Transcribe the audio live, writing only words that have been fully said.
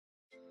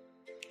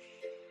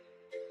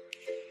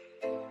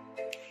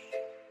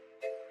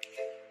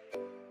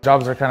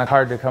Jobs are kind of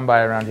hard to come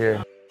by around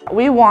here.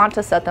 We want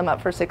to set them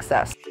up for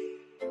success.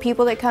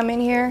 People that come in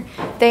here,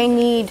 they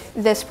need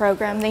this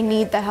program, they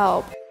need the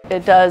help.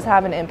 It does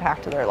have an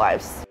impact to their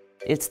lives.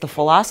 It's the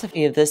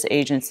philosophy of this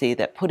agency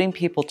that putting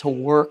people to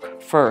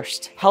work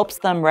first helps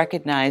them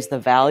recognize the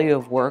value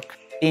of work,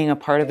 being a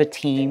part of a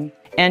team,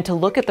 and to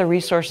look at the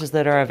resources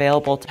that are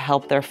available to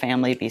help their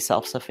family be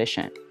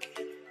self-sufficient.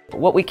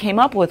 What we came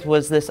up with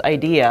was this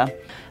idea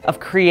of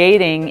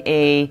creating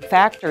a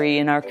factory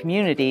in our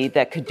community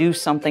that could do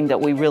something that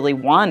we really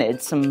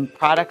wanted, some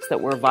products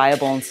that were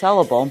viable and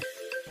sellable.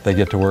 They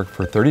get to work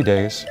for 30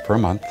 days for a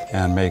month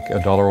and make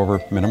 $1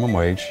 over minimum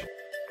wage.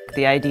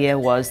 The idea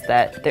was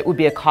that it would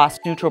be a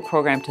cost-neutral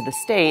program to the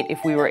state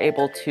if we were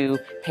able to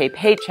pay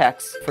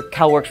paychecks for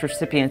CalWORKs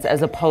recipients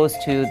as opposed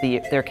to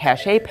their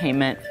cachet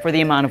payment for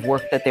the amount of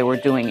work that they were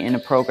doing in a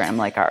program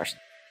like ours.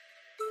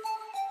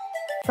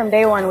 From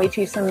day one, we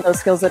teach them those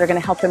skills that are going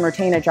to help them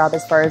retain a job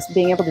as far as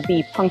being able to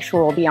be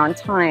punctual, be on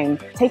time,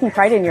 taking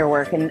pride in your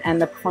work,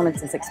 and the performance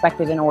that's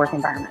expected in a work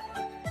environment.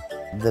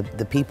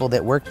 The people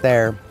that work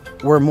there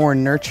were more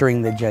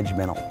nurturing than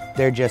judgmental.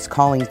 They're just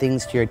calling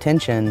things to your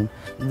attention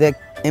that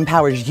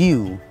empowers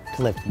you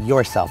to lift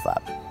yourself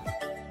up.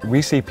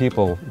 We see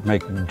people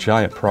make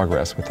giant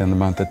progress within the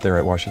month that they're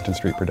at Washington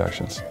Street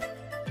Productions.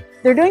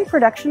 They're doing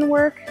production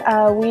work.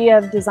 We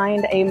have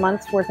designed a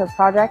month's worth of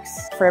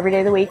projects for every day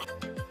of the week.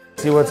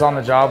 See what's on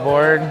the job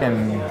board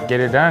and get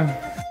it done.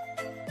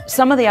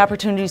 Some of the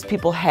opportunities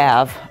people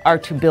have are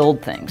to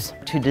build things,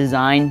 to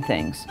design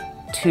things,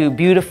 to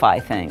beautify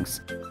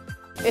things.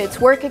 It's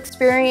work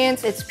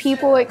experience, it's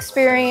people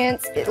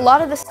experience. A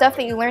lot of the stuff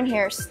that you learn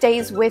here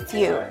stays with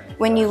you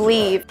when you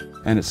leave.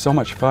 And it's so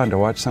much fun to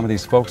watch some of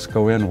these folks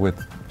go in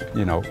with,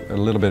 a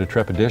little bit of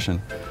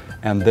trepidation,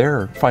 and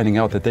they're finding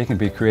out that they can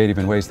be creative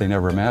in ways they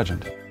never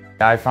imagined.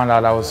 I found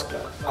out I was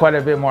quite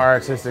a bit more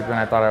artistic than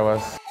I thought I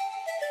was.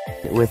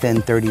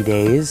 Within 30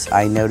 days,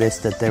 I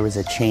noticed that there was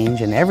a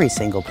change in every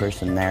single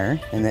person there,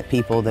 and that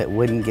people that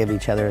wouldn't give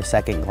each other a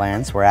second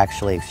glance were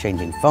actually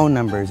exchanging phone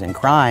numbers and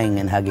crying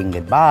and hugging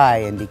goodbye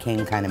and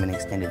became kind of an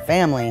extended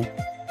family.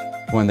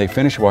 When they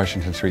finish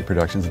Washington Street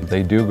Productions,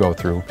 they do go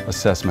through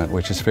assessment,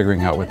 which is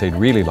figuring out what they'd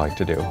really like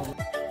to do.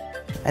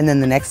 And then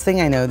the next thing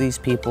I know, these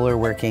people are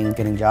working,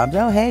 getting jobs.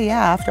 Oh, hey,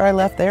 yeah, after I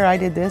left there, I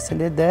did this,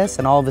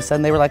 and all of a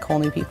sudden they were like whole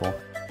new people.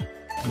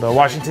 The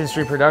Washington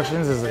Street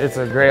Productions, it's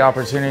a great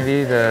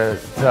opportunity to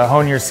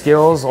hone your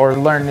skills or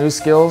learn new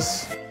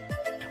skills.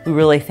 We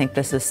really think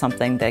this is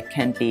something that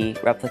can be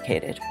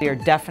replicated. We are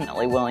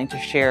definitely willing to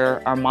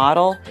share our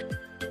model.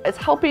 It's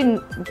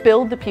helping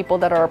build the people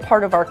that are a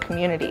part of our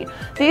community.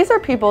 These are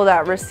people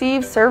that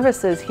receive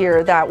services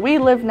here that we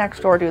live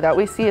next door to, that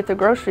we see at the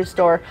grocery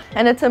store.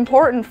 And it's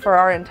important for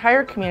our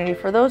entire community,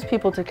 for those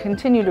people to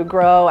continue to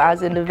grow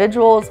as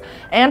individuals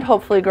and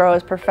hopefully grow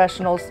as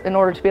professionals in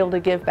order to be able to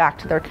give back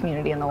to their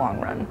community in the long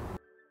run.